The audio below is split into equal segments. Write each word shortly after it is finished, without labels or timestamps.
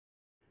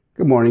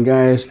Good morning,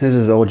 guys. This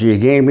is OG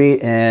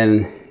Gaming,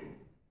 and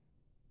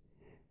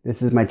this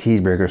is my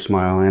cheeseburger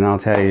smile, and I'll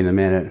tell you in a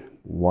minute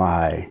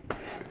why.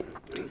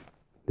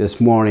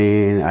 This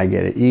morning, I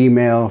get an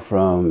email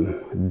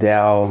from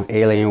Dell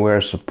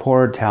Alienware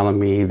support telling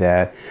me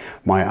that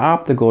my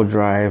optical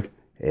drive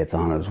is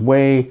on its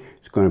way.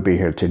 It's going to be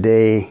here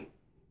today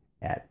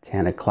at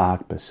 10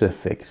 o'clock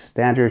Pacific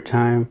Standard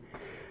Time,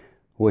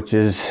 which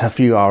is a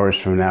few hours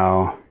from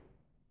now.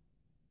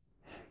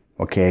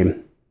 Okay.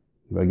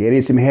 We're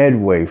getting some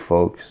headway,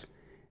 folks.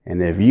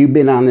 And if you've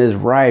been on this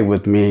ride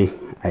with me,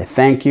 I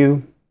thank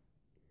you.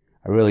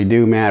 I really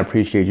do, man. I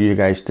appreciate you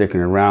guys sticking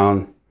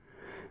around.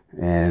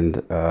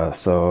 And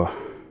let's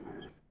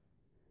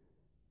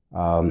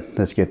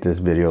get this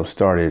video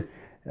started.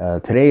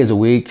 Today is a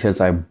week since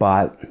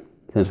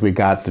we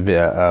got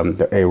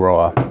the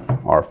Aurora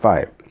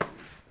R5.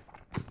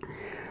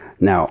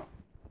 Now,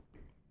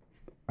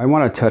 I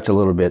want to touch a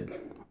little bit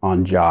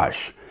on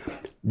Josh.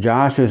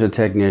 Josh is a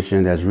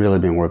technician that's really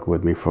been working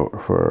with me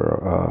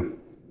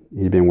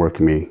he's been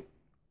working me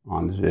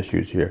on these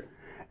issues here.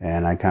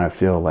 And I kind of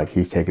feel like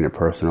he's taking it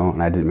personal.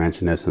 And I did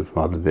mention this in some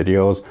other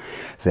videos,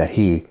 that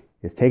he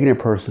is taking it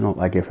personal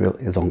like if it was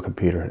his own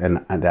computer.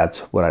 And that's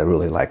what I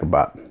really like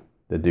about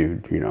the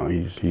dude. You know,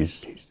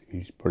 he's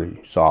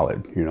pretty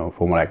solid, you know,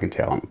 from what I can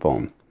tell on the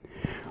phone.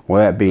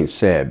 Well, that being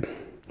said,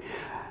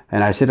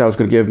 and I said I was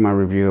going to give my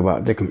review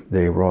about the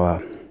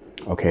Aurora.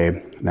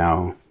 Okay,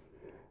 now,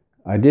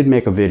 I did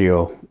make a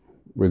video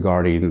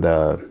regarding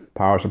the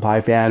power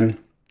supply fan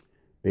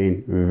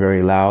being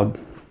very loud.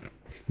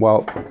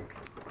 Well,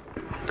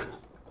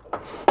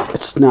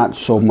 it's not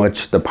so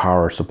much the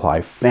power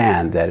supply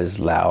fan that is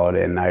loud,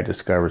 and I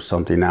discovered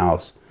something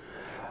else.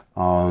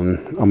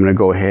 I'm going to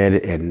go ahead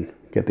and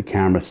get the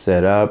camera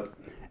set up,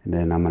 and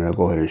then I'm going to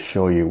go ahead and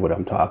show you what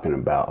I'm talking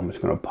about. I'm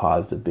just going to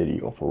pause the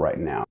video for right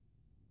now.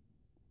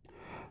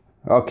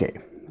 Okay,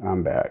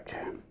 I'm back.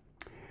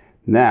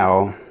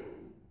 Now,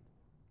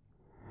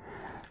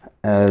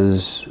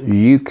 as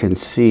you can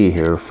see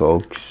here,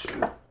 folks,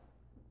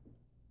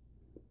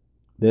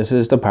 this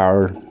is the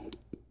power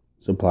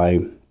supply,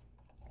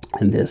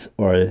 and this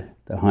are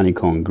the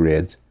honeycomb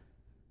grids.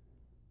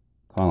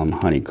 Call them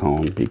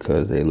honeycomb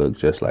because they look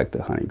just like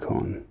the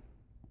honeycomb.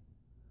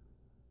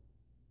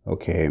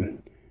 Okay,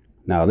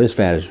 now this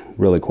fan is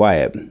really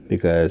quiet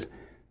because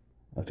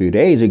a few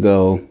days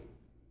ago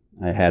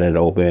I had it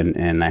open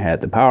and I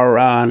had the power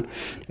on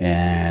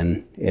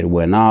and it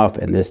went off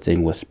and this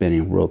thing was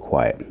spinning real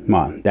quiet. Come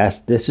on,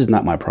 this is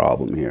not my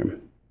problem here.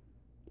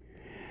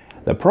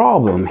 The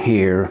problem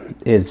here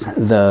is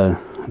the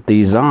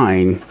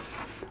design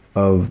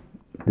of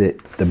the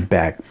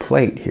back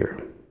plate here.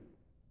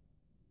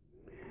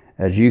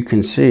 As you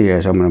can see,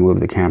 as I'm going to move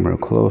the camera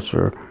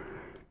closer,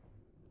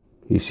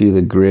 you see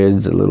the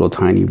grids, the little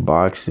tiny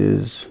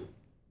boxes.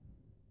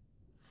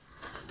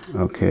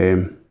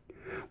 Okay.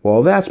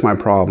 Well, that's my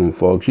problem,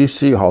 folks. You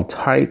see how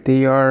tight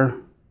they are?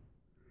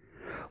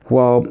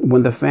 Well,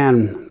 when the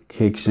fan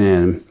kicks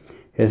in,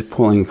 it's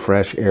pulling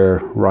fresh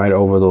air right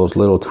over those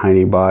little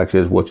tiny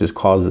boxes, which is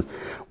causing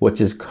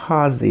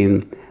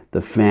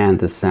the fan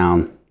to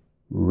sound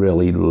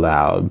really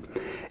loud.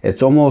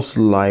 It's almost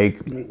like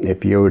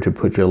if you were to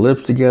put your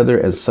lips together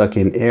and suck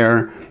in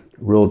air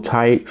real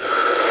tight,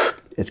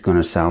 it's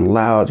going to sound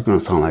loud. It's going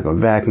to sound like a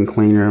vacuum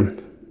cleaner.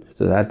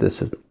 So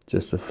this is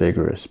just a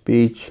figure of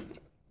speech.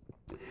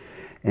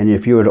 And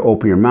if you were to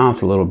open your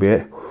mouth a little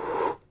bit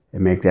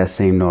and make that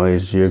same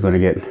noise, you're going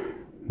to get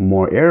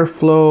more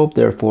airflow.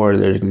 Therefore,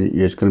 there's going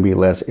to be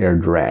less air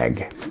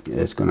drag.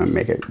 It's going to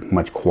make it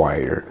much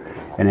quieter.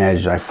 And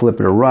as I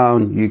flip it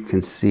around, you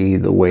can see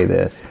the way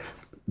the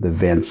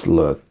vents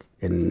look.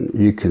 And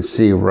you can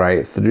see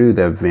right through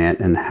the vent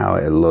and how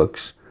it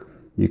looks.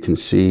 You can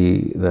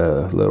see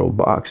the little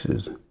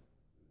boxes.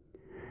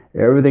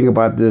 Everything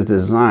about this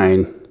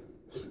design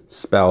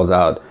spells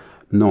out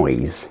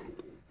noise.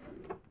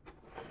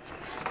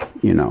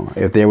 You know,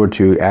 if they were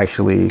to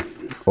actually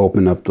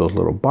open up those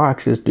little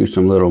boxes, do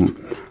some little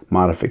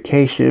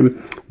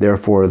modification,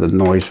 therefore the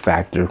noise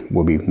factor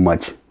will be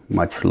much,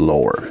 much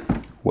lower,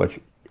 which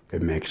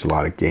it makes a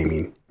lot of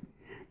gamers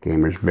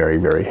very,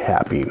 very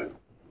happy.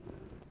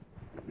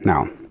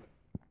 Now,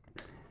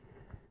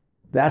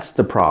 that's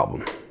the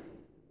problem.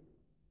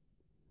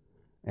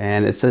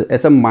 And it's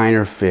a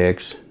minor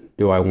fix.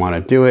 Do I want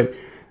to do it?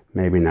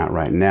 Maybe not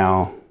right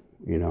now,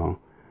 you know.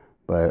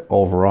 But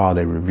overall,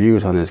 the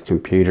reviews on this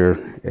computer,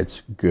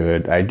 it's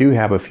good. I do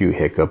have a few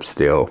hiccups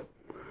still,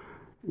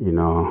 you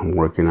know, I'm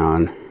working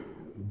on.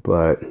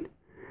 But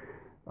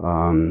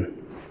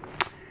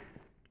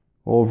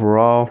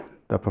overall,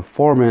 the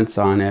performance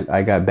on it,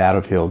 I got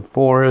Battlefield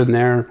 4 in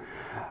there.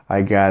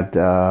 I got,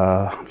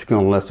 I'm just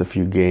going to list a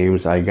few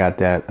games. I got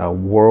that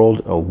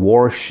World of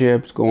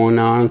Warships going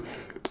on.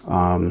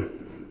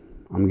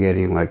 I'm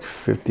getting like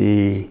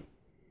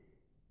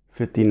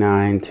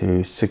 59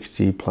 to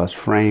 60 plus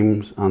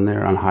frames on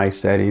there on high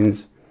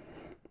settings.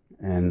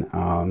 And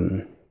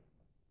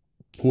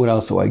what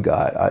else do I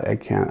got? I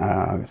can't,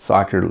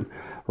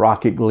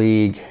 Rocket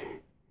League,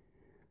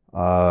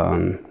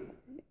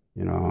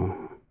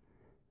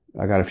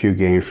 I got a few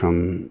games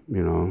from,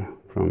 you know,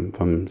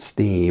 from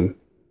Steam.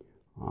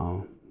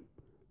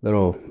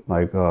 Little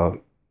like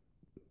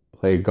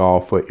play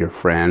golf with your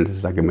friends.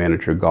 It's like a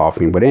miniature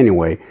golfing. But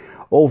anyway,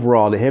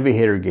 overall, the heavy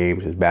hitter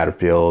games is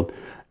Battlefield,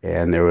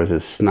 and there was a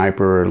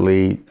Sniper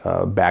Elite,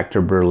 Back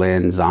to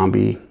Berlin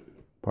Zombie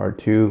Part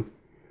 2.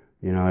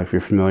 You know, if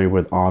you're familiar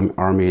with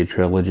Army, a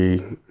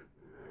trilogy,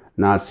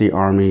 Nazi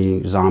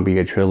Army Zombie,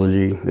 a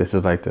trilogy. This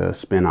is like the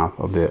spin-off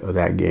of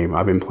that game.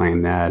 I've been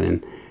playing that,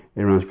 and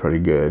it runs pretty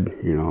good.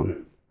 You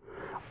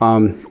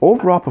know,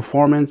 overall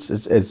performance,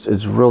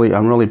 it's really,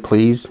 I'm really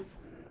pleased.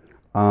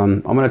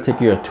 I'm gonna take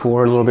you a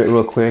tour a little bit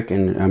real quick,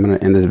 and I'm gonna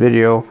end this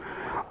video.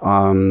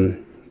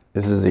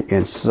 This is the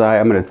inside.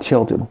 I'm gonna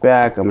tilt it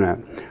back. I'm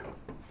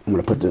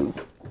gonna put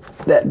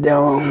that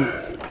down.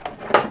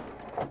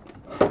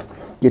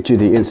 Get you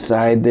the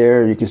inside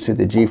there. You can see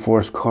the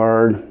GeForce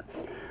card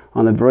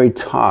on the very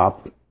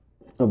top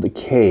of the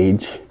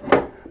cage.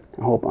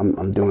 I hope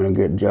I'm doing a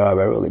good job.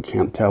 I really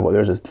can't tell, but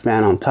there's a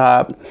fan on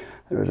top.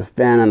 There's a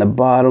fan on the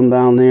bottom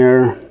down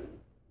there.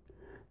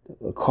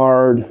 The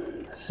card,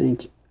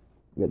 sink.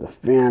 You got the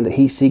fan, the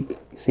heat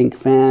sink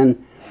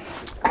fan,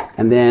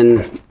 and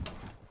then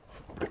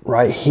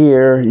right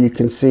here you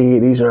can see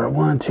these are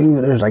 1,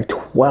 2. There's like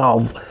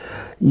 12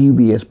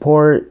 UBS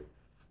port.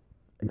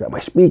 I got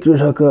my speakers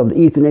hooked up. The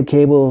Ethernet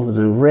cable is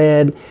in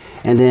red,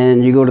 and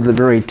then you go to the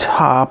very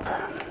top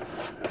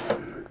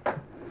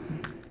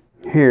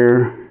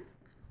here.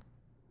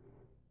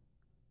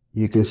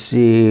 You can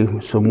see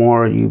some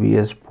more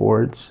UBS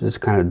ports. It's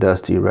kind of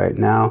dusty right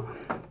now.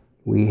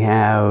 We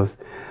have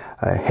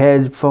a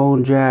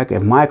headphone jack, a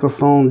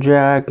microphone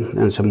jack,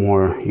 and some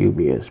more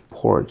UBS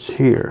ports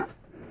here.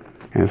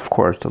 And of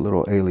course the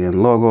little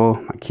Alien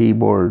logo, my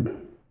keyboard,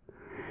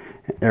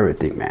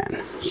 everything,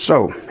 man.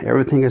 So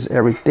everything is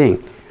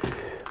everything.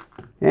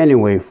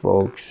 Anyway,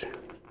 folks,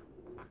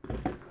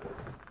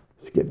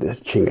 let's get this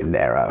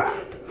chingadera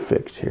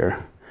fixed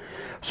here.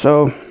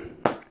 So,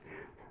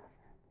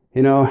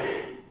 you know,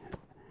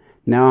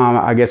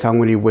 now I guess I'm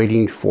going to be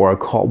waiting for a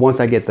call. Once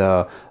I get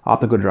the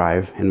optical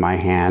drive in my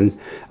hand,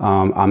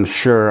 I'm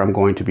sure I'm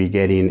going to be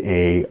getting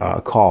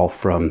a call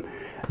from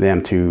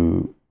them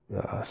to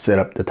set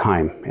up the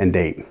time and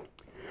date.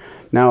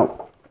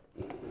 Now,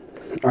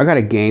 I got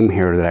a game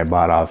here that I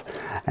bought off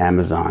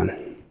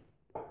Amazon.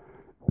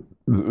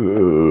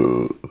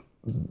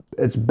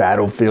 It's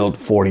Battlefield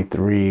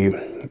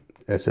 43.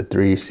 It's a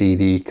 3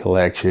 CD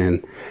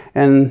collection,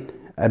 and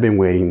I've been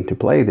waiting to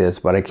play this,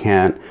 but I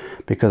can't,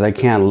 because I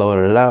can't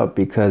load it up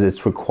because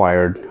it's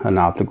required an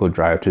optical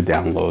drive to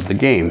download the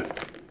game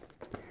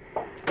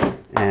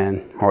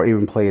or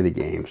even play the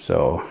game.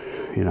 So,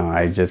 you know,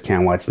 I just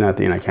can't watch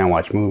nothing. I can't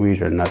watch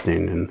movies or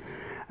nothing. And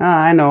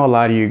I know a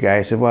lot of you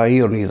guys say, well,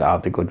 you don't need an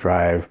optical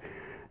drive.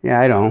 Yeah,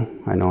 I know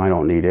I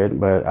don't need it,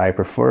 but I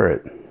prefer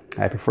it.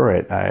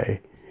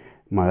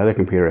 My other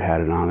computer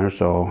had it on there,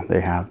 so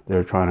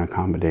they're trying to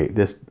accommodate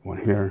this one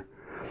here.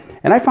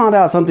 And I found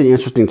out something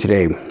interesting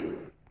today.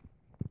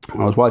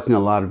 I was watching a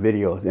lot of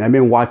videos, and I've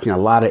been watching a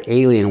lot of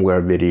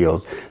Alienware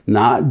videos,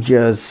 not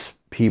just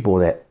people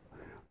that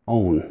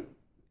own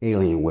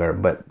Alienware,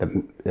 but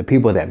the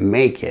people that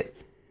make it.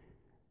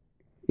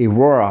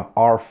 Aurora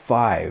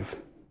R5,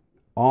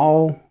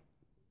 all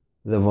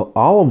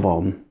of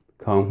them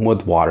come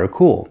with water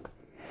cool.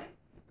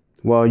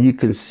 Well, you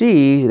can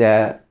see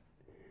that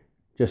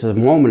just a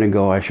moment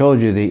ago I showed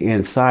you the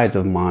insides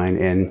of mine,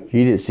 and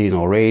you didn't see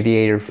no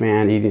radiator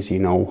fan, you didn't see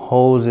no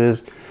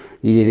hoses,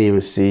 you didn't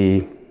even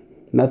see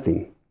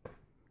nothing.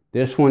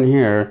 This one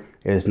here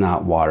is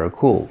not water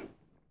cool.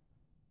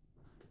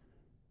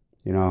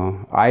 You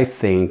know, I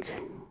think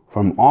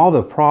from all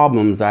the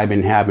problems I've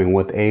been having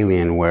with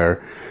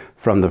Alienware,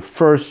 from the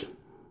first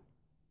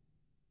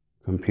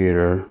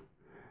computer,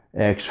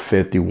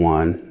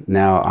 X51,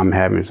 now I'm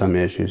having some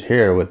issues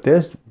here with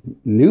this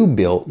new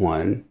built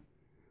one.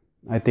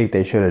 I think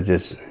they should have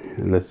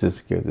let's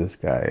just give this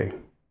guy,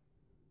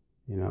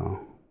 you know,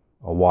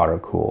 a water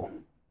cool,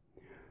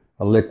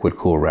 a liquid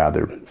cool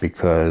rather,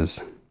 because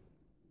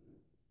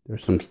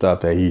there's some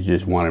stuff that you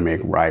just want to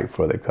make right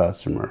for the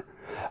customer.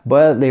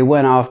 But they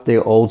went off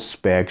the old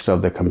specs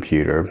of the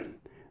computer.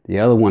 The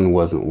other one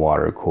wasn't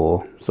water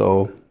cool,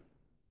 so,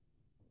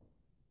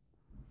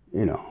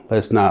 you know,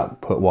 let's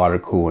not put water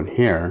cool in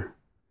here.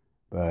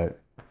 But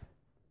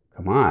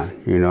come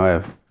on, you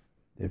know,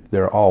 if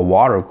they're all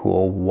water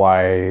cool,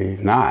 why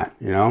not,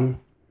 you know?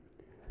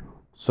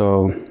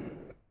 So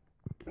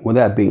with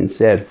that being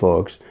said,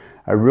 folks,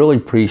 I really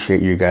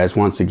appreciate you guys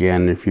once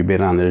again. If you've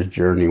been on this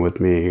journey with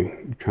me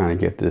trying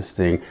to get this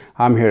thing,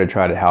 I'm here to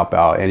try to help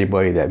out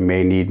anybody that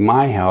may need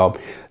my help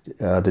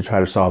to try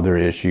to solve their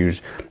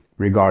issues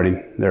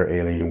regarding their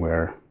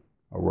Alienware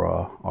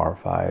Aurora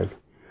R5.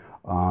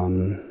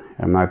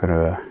 I'm not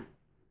gonna,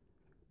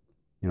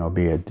 you know,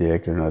 be a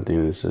dick or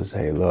nothing. It's just,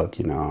 hey, look,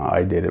 you know,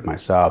 I did it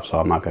myself, so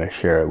I'm not gonna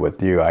share it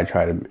with you. I'm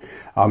trying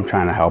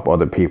to help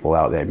other people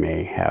out that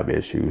may have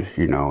issues,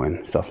 you know,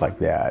 and stuff like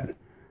that.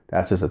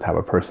 That's just the type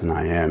of person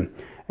I am.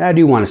 And I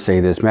do want to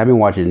say this, man, I've been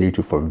watching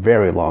YouTube for a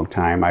very long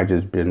time. I've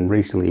just been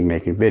recently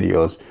making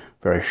videos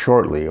very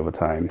shortly over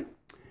time.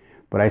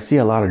 But I see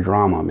a lot of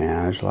drama,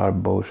 man. There's a lot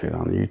of bullshit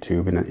on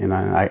YouTube. And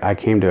I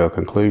came to a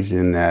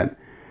conclusion that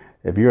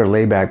if you're a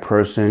laid-back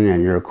person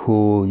and you're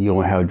cool, you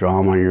don't have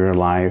drama in your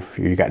life,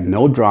 you got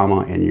no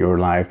drama in your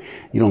life,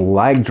 you don't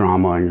like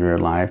drama in your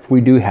life,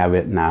 we do have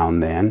it now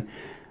and then.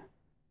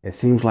 It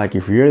seems like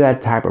if you're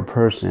that type of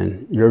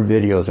person, your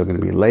videos are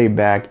going to be laid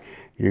back.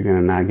 You're going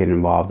to not get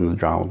involved in the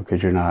drama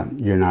because you're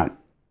not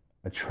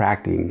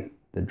attracting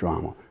the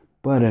drama.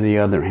 But on the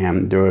other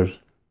hand, there's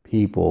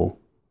people,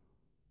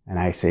 and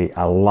I say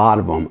a lot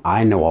of them,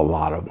 I know a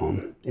lot of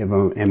them,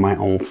 in my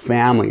own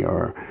family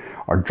are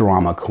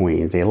drama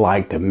queens. They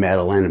like to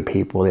meddle in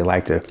people. They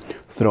like to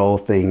throw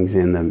things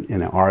in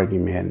an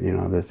argument, you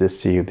know, let's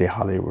just see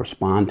how they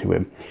respond to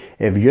it.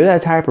 If you're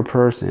that type of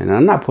person, and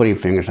I'm not putting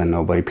fingers on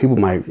nobody, people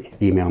might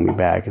email me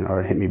back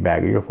or hit me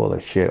back, you're full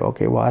of shit.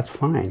 Okay, well, that's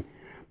fine.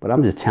 But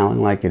I'm just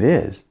telling like it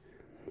is.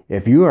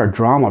 If you are a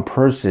drama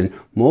person,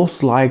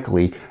 most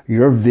likely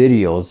your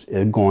videos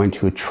are going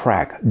to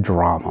attract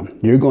drama.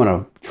 You're going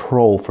to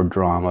troll for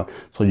drama,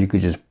 so you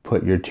could just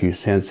put your 2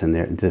 cents in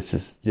there. This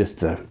is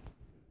just a,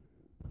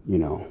 you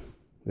know,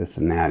 this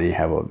and that. You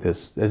have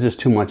there's just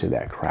too much of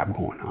that crap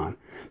going on.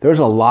 There's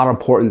a lot of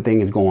important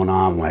things going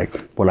on,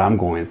 like what I'm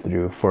going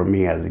through for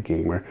me as a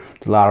gamer.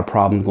 There's a lot of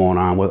problems going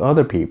on with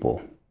other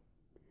people.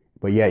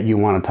 But yet you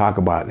want to talk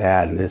about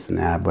that and this and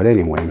that. But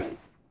anyway,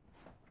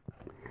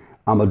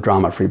 I'm a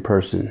drama-free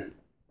person.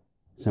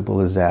 Simple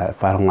as that.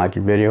 If I don't like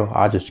your video,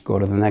 I'll just go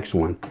to the next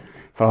one.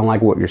 If I don't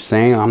like what you're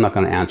saying, I'm not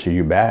going to answer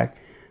you back.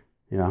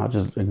 You know, I'll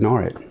just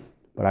ignore it.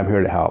 But I'm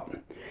here to help.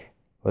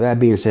 With that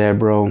being said,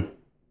 bro,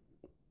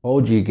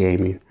 OG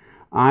Gaming,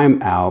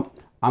 I'm out.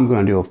 I'm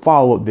going to do a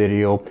follow-up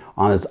video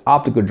on this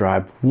optical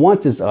drive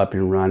once it's up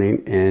and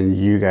running, and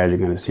you guys are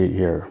going to see it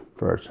here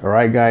first. All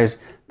right, guys?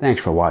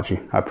 Thanks for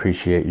watching. I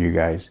appreciate you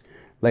guys.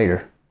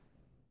 Later.